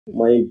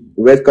My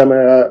red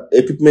camera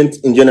equipment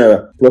in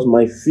general, plus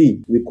my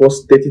fee will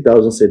cost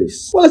 30,000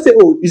 cedis. Well, I say,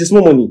 oh, it's a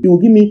small money. He will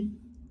give me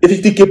a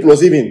 50k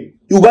plus even.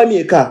 He will buy me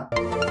a car.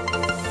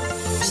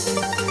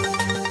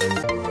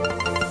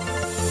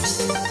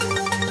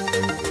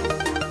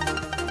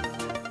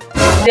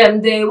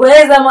 Them day,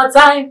 where's my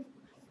time?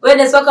 When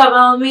they talk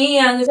about me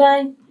and the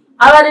time,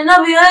 I already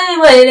know be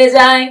anyway the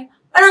time.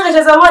 When I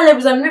just want to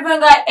be some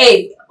different guy,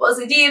 hey, what's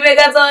the deal? I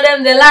told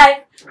them the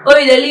life. Oh,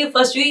 they live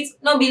for streets,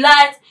 no be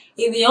light.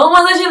 If you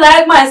almost actually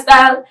like my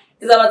style,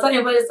 it's about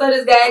time for the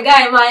this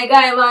guy, my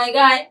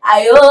guy.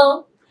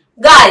 Ayo,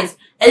 guys,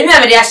 and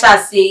remember they shall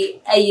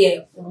say,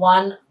 hey,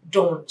 one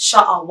don't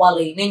shut up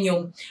Wally.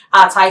 Ninyum,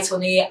 our title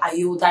ne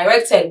ayo,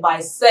 directed by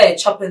Sire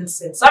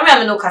Chopenson. So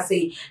I'm no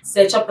say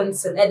Sire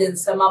Chopenson, Eden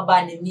Sama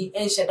Bani, me,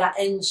 and Shada,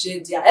 and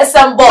Jedia,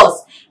 SM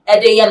boss,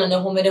 Edeyan and the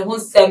home and the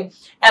home,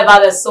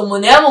 about the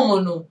someone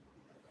ever.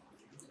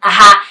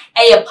 Aha,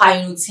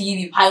 pine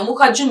TV, pine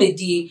muka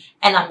jumedi,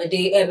 and I'm a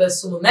day ever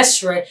soon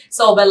mestre,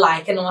 so be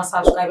like and on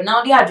subscribe.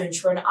 Now the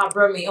adventure and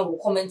Abra me or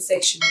comment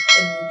section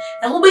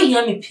and who be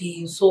hear me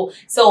paying so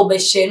be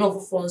share no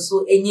for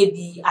so any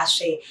be a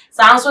share.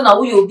 Sounds when I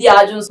will be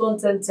a Jones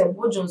 110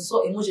 Wojon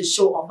so emoji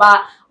show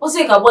about what's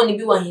like a one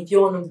be one if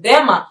you want to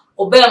Bema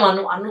or Bema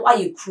no, I know are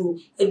you crew.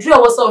 A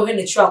drill was over in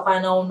the trap I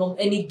now know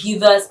any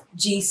givers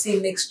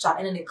GC mixture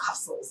and any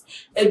castles.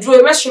 A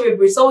drill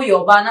restaurant so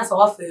your banners are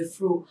offer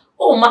through.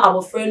 Oh, my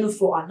our friend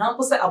for an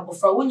uncle said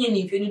above when you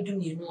need to do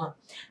me no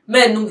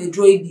men no a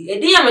droid be a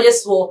dear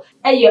just swore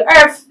hey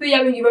earth be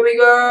a baby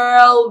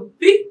girl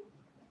be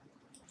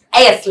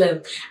a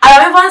slim.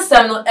 I remember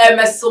some no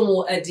MS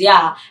Sumo a dear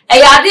a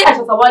yadi at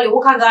a wally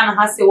who can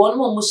has a one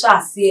more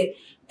musha say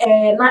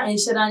not in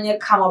Shadanya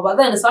Kama, but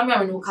then some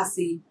young who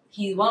say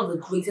he's one of the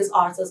greatest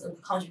artists in the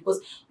country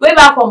because way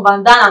back from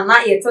Bandana,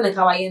 not yet in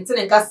Kawaii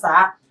and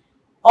Gasa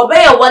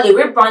obey a wally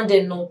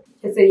rebranding no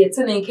it's a yet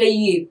in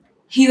K.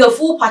 He's a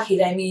full package,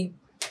 I mean,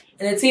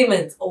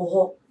 entertainment,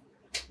 or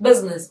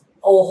business,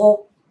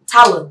 or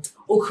talent,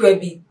 or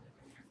crabby.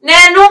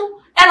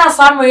 No, and as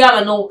I'm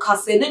real, no,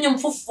 Cassie, then you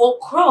for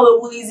crow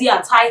will easy a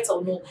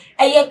title, no,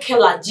 a year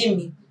killer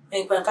Jimmy,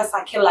 and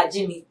Pancasa killer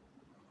Jimmy.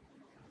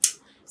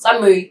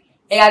 Summary,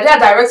 a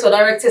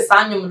director,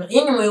 Samuel,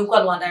 you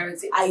one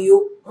director,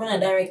 you run a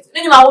director.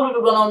 Then you want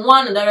to run on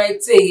one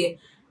director,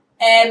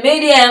 and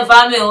media and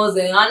family was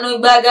I know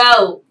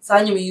bagao,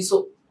 Samuel,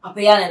 so.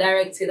 Papaya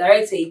director,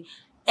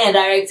 and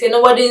director.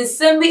 No one in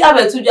Sembi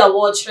Abe to the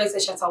watch race a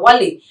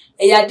Shatawale.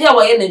 A yadia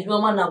way in a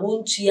woman a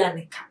won't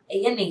chianica.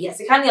 A yenny,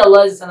 yes, a candy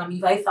allows and I mean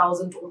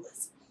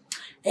 $5,000.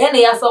 A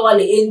yenny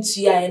asawale in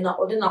chia and not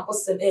ordinary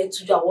custom air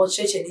to the watch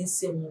church and in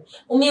Simu.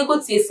 Only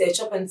good see Sire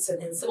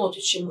Chopenson and some of the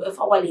chim if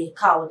I wale a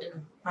cow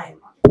in my.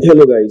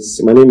 Hello,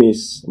 guys. My name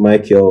is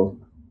Michael.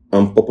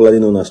 I'm popularly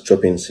known as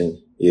Chopenson.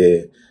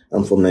 Yeah,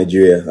 I'm from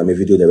Nigeria. I'm a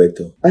video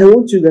director. I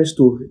want you guys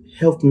to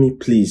help me,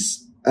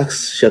 please.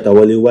 Ask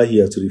Shatawale why he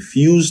has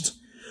refused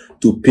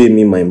to pay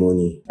me my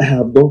money. I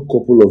have done a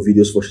couple of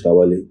videos for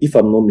Shatawale. If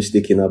I'm not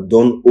mistaken, I've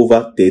done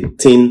over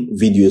 13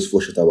 videos for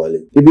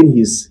Shatawale. Even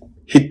his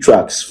hit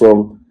tracks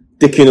from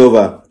Taking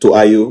Over to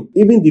Ayo.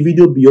 Even the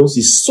video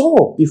Beyonce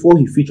saw before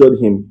he featured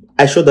him.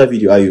 I shot that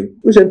video, Ayo.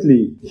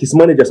 Recently, his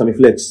manager,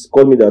 MaameGrace,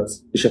 called me that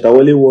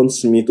Shatawale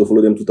wants me to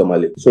follow them to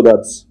Tamale so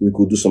that we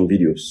could do some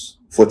videos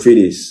for 3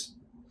 days.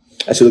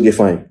 I said, okay,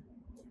 fine.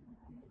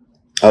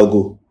 I'll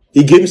go.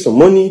 He gave me some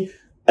money.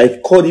 I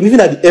called him, even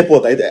at the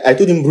airport, I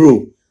told him,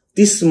 bro,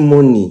 this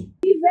money.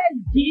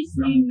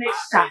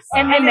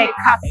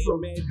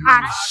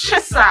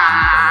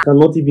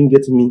 Cannot even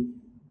get me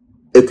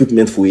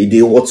equipment for a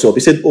day. What's up?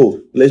 He said,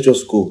 oh, let's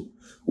just go.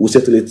 We'll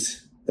settle it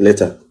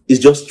later. It's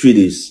just 3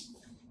 days.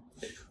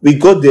 We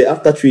got there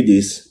after 3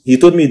 days. He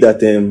told me that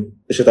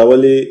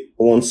Shatawale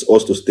wants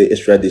us to stay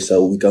extra days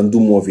so we can do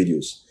more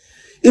videos.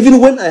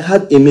 Even when I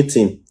had a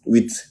meeting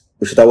with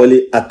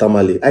Shatawale at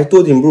Tamale, I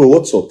told him, bro,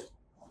 what's up?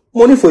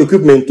 Money for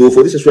equipment though,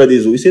 for this extra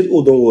days. He said,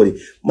 oh, don't worry.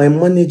 My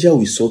manager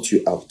will sort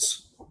you out.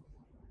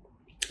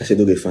 I said,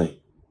 okay, fine.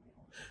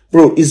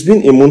 Bro, it's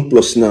been a month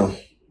plus now.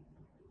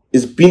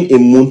 It's been a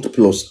month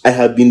plus. I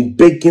have been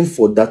begging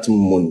for that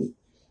money.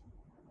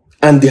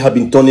 And they have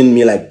been turning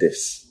me like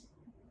this.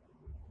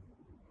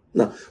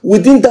 Now,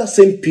 within that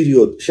same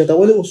period,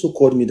 Shatawale also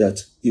called me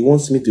that he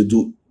wants me to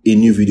do a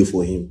new video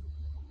for him.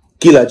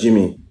 Killer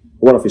Jimmy,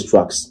 one of his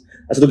tracks.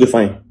 I said, okay,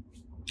 fine.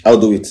 I'll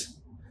do it.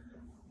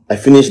 I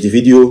finished the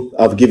video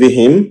I've given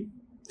him.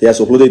 He has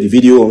uploaded the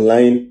video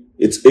online.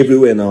 It's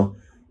everywhere now.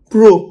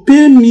 Bro,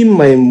 pay me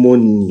my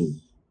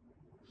money.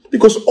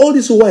 Because all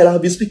this while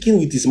I've been speaking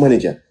with his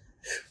manager.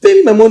 Pay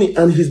me my money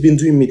and he's been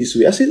doing me this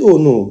way. I said, oh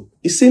no,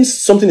 it seems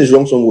something is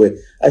wrong somewhere.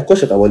 I called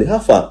Shatawale. How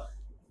far?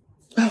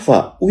 How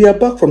far? We are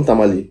back from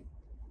Tamale.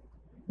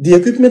 The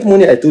equipment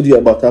money I told you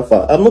about, how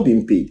far? I've not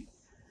been paid.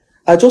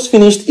 I just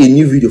finished a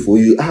new video for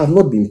you. I have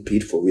not been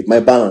paid for it. My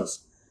balance.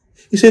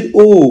 He said,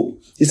 oh,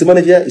 his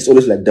manager is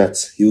always like that.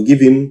 He will give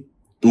him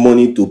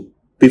money to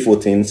pay for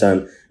things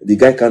and the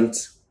guy can't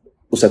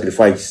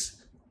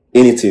sacrifice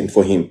anything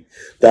for him.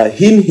 That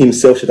him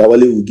himself,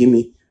 Shatawale, will give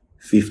me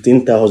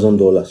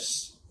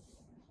 $15,000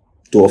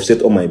 to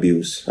offset all my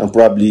bills and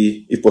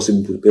probably, if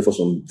possible, prepare for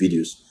some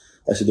videos.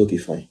 I said, okay,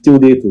 fine. Till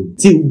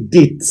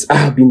date, I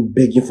have been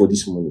begging for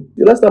this money.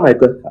 The last time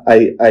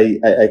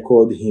I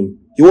called him,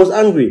 he was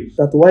angry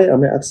that why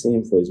am I asking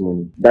him for his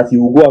money? That he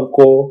will go and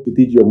call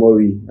Kwadwo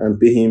Mori and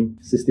pay him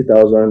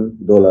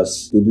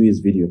 $60,000 to do his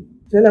video.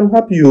 Tell I'm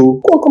happy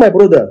you. Call my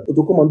brother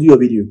to come and do your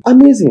video.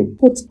 Amazing.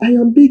 But I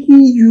am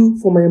begging you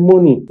for my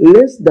money.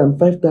 Less than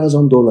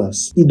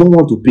 $5,000. He don't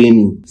want to pay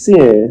me. See,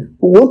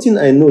 one thing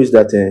I know is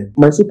that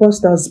my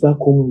superstars back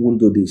home won't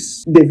do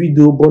this.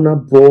 Davido,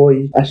 Burna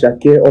Boy,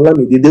 Ashake,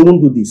 Olamide, they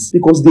won't do this.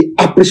 Because they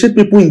appreciate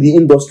people in the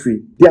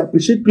industry. They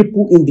appreciate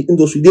people in the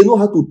industry. They know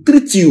how to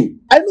treat you.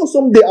 I know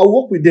someday I'll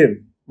work with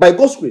them. By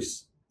God's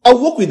grace.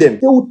 I'll work with them.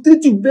 They will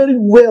treat you very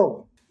well.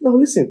 Now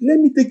listen, let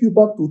me take you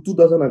back to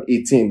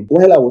 2018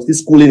 while I was still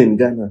schooling in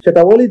Ghana.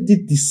 Shatta Wale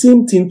did the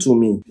same thing to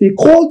me. He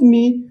called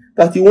me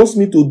that he wants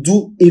me to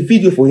do a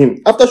video for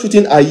him. After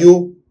shooting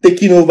Ayo,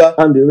 Taking Over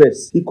and the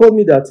rest, he called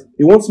me that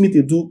he wants me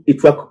to do a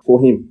track for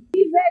him.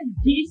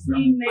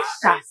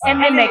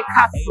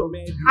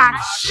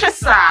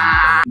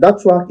 That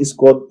track is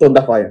called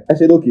Thunderfire. I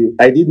said, okay.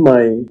 I did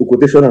my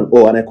quotation and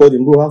all, and I called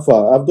him, bro, how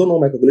far? I've done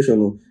all my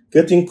calculation.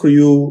 Getting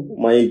crew,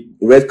 my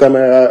red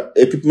camera,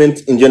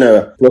 equipment in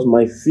general, plus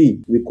my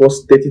fee will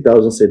cost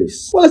 30,000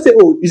 cedis. Well, I said,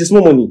 oh, it's a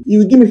small money. He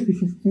will give me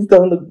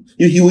 50,000.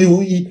 He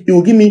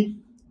will give me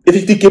a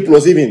 50K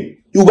plus even.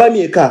 He will buy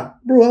me a car.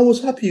 Bro, I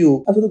was happy.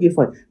 I said, okay,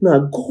 fine. Now,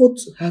 God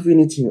having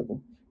it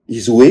in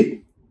his way.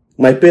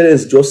 My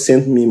parents just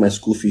sent me my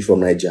school fee from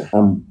Nigeria.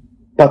 I'm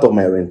part of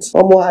my rent.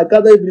 I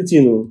gathered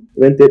everything,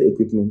 rented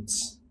equipment,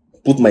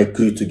 put my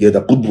crew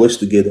together, put boys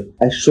together.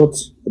 I shot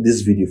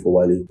this video for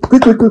Wale.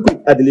 Quick.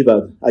 I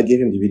delivered. I gave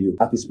him the video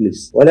at his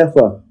place.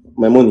 Wale,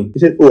 my money. He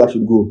said, oh, I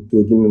should go. He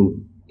will give me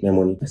my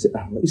money. I said,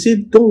 He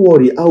said, don't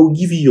worry, I will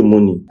give you your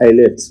money. I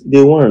left.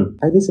 Day one,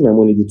 I didn't see my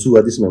money. Day two, I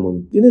didn't see my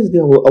money. The next day,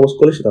 I was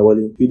calling Shatta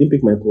Wale. He didn't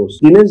pick my calls.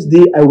 The next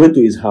day, I went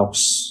to his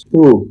house.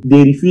 Bro,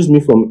 they refused me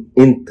from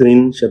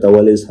entering Shatta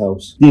Wale's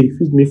house. They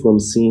refused me from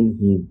seeing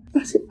him.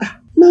 I said,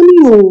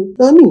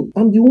 Nami,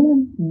 I'm the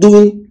one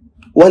doing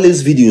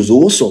Wale's videos.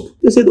 What's up?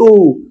 They said,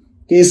 oh,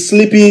 he's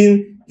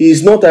sleeping.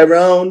 He's not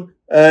around.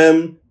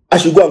 I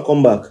should go and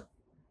come back.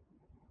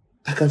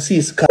 I can see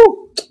his car.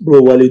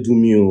 Bro, Wale do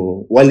me.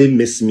 Wale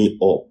messed me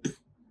up.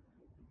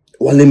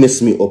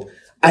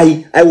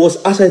 I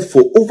was outside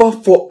for over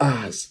 4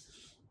 hours.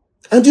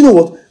 And you know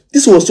what?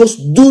 This was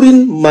just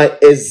during my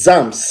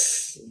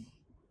exams.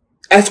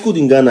 I schooled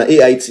in Ghana,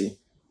 AIT.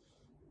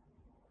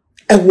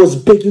 I was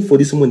begging for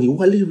this money.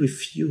 Wale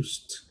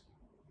refused.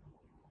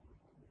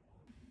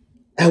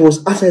 I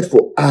was outside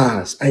for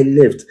hours. I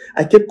left.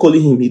 I kept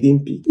calling him. He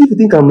didn't pick. If you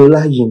think I'm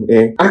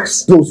lying,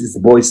 ask those his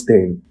boys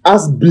then.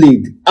 Ask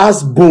Blade.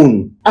 Ask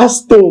Bone.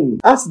 Ask Stone.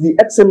 Ask the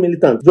XM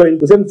militant. Join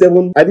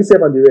 77. I didn't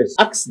serve and the rest.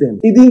 Ask them.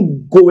 He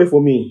didn't go away for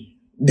me.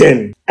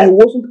 Then I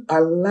wasn't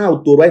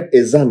allowed to write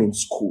exam in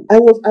school. I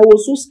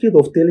was so scared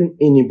of telling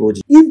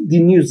anybody. If the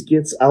news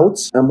gets out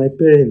and my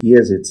parents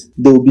hears it,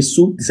 they will be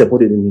so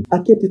disappointed in me. I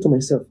kept it to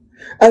myself.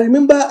 I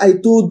remember I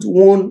told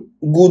one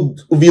good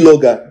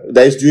vlogger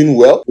that is doing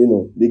well,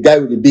 the guy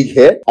with the big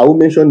hair. I won't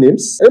mention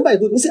names. I remember I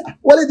told him, he said,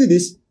 Wale did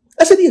this.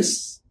 I said,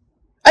 yes.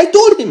 I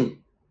told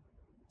him.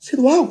 He said,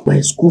 wow,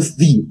 my school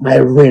fee, my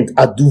rent,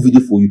 I do video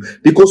for you.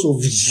 Because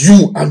of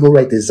you, I don't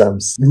write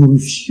exams. You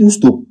refuse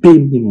to pay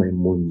me my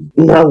money.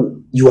 Now,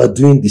 you are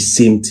doing the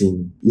same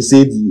thing. You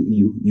said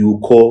you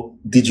call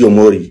Kwadwo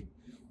Mori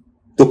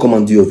to come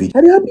and do your video.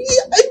 I'm happy.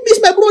 I miss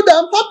my brother.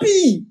 I'm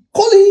happy.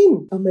 Call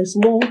him. I'm a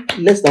small,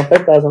 less than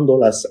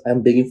 $5,000.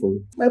 I'm begging for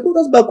it. My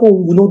brothers back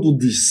home will not do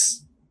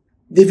this.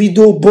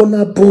 Davido,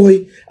 Burna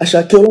Boy,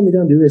 Ashake,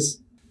 Olamide and the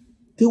rest.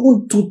 They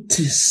won't do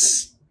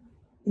this.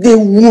 They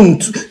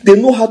won't.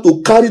 They know how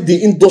to carry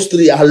the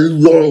industry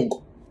along.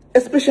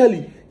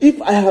 Especially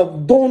if I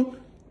have done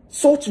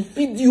such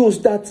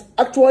videos that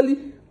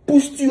actually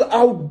pushed you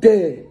out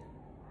there.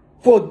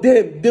 For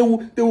them, they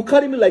will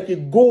carry me like a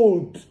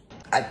gold.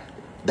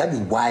 That is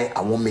why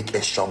I won't make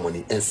extra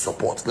money and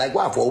support. Like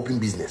why for open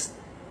business?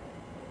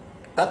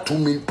 That $2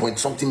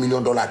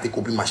 million I take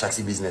open my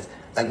shaxi business.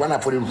 Like when I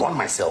for it run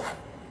myself.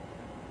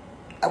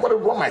 I want to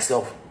run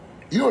myself.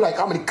 You know like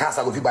how many cars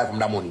I go buy from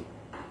that money?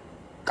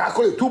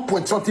 Calculate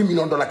 $2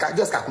 million.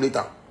 Just calculate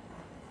that.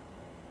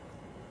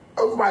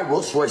 Over my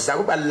Rolls Royce, I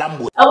go buy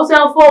Lambo. I was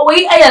saying for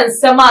we and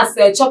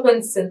Sire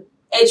Chopenson.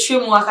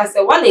 Extreme work. I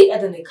said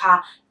Wale in the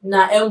car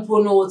na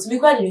empo no to be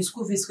quite in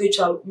school for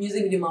spiritual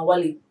music video my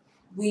Wale.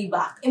 Way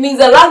back. It means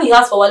the love he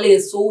has for Wale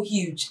is so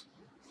huge.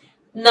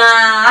 Nah,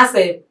 I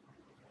said,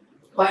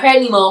 but her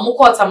name,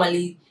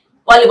 Tamali,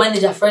 Wale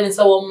manager friend and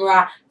so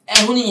on, and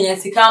who in a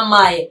sika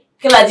my,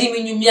 Killa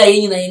Jimmy knew me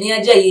a near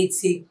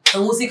J80,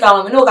 and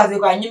Musika, no,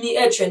 because I knew me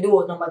a trend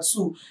was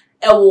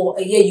 #2,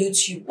 a year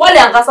YouTube. Wale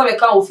and Casa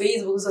account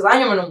Facebook says, I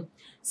am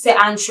say,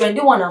 I'm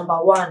trendy one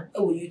 #1,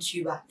 a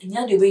YouTuber, and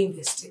you're the way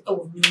invested, a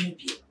new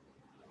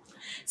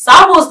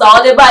Sabos the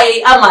other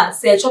by Ama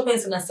say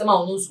Chopenson and Sema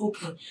on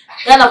Suki.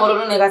 Then I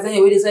don't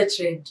know, with this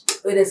trend,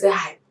 where they say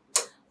hi.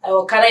 I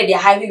will carry the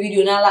high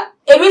video now. Like,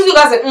 every week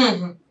I say,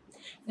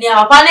 near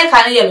my partner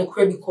can't hear no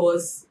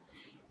because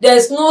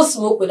there's no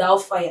smoke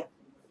without fire.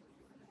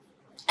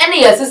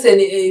 Any yes,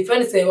 say,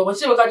 friend say, well,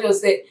 she will catch you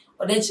say,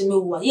 or then she know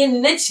what you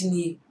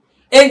need.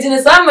 And in the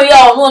summer, you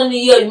are more than a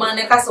year, man,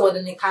 a castle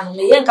than a cannon,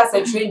 a young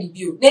castle train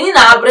debut. Then in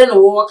our brain, a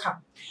walker.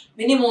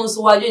 Many months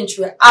who are doing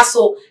to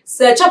also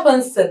Sire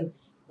Chopenson.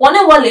 One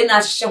and one in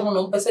a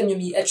shahon person you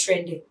be a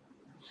trendy.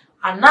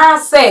 And now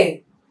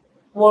say,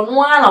 one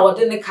or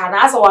then the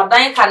canas or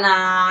dying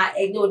cana,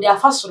 ignore their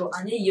fossil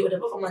and ye would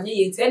have from a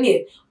year 10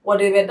 years,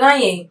 whatever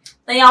dying,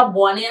 they are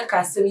born near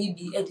Castle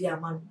be a dear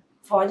man.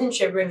 For I didn't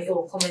share me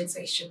or comment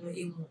section with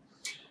you.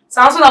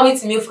 Sounds like wait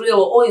to me for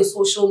all your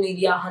social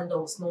media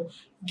handles. No,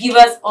 give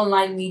us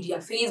online media,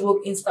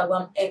 Facebook,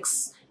 Instagram,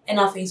 X, and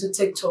I think to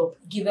TikTok.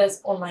 Give us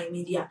online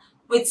media.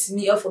 Wait to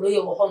me for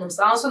your home.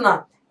 Sounds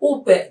now.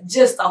 Open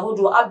just a hold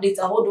update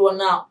a hold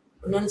now.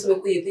 None to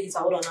be page a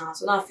hold on now.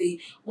 So now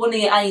one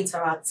day I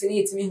interact.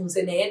 See to me who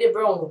say the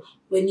brown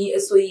when you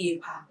so ye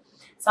pa.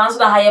 Sounds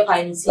like higher pie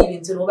in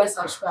TV to no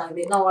subscribe.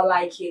 Now I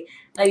like it.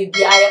 Now you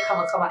be I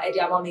come at the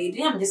amount.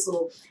 I'm just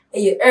so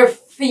a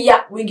earth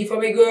fear wingy for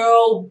me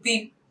girl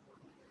be.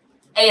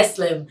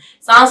 Slim.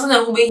 Sounds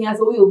like who being as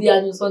we will be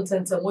a new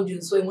content and what you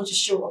so much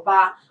show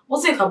about.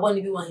 What's it carbon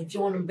if you want if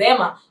you want to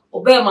Bema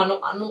or Bema no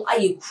I know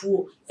I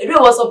cool. If you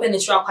was up in the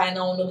trap I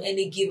know them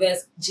any give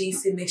us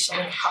GC mixture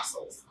in the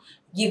capsules.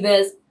 Give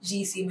us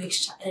GC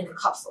mixture in the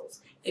capsules.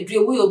 If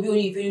you will be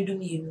only if you do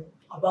me you know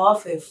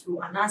about fair flu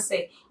and I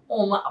say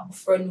oh my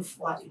friend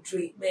for a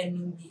trade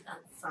men be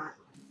answer.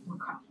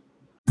 Okay.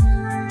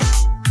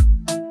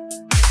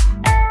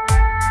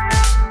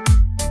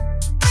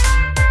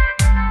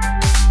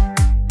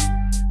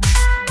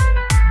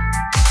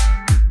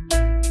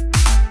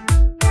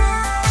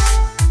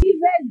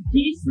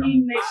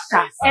 GC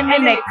mixture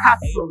and a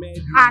capsule.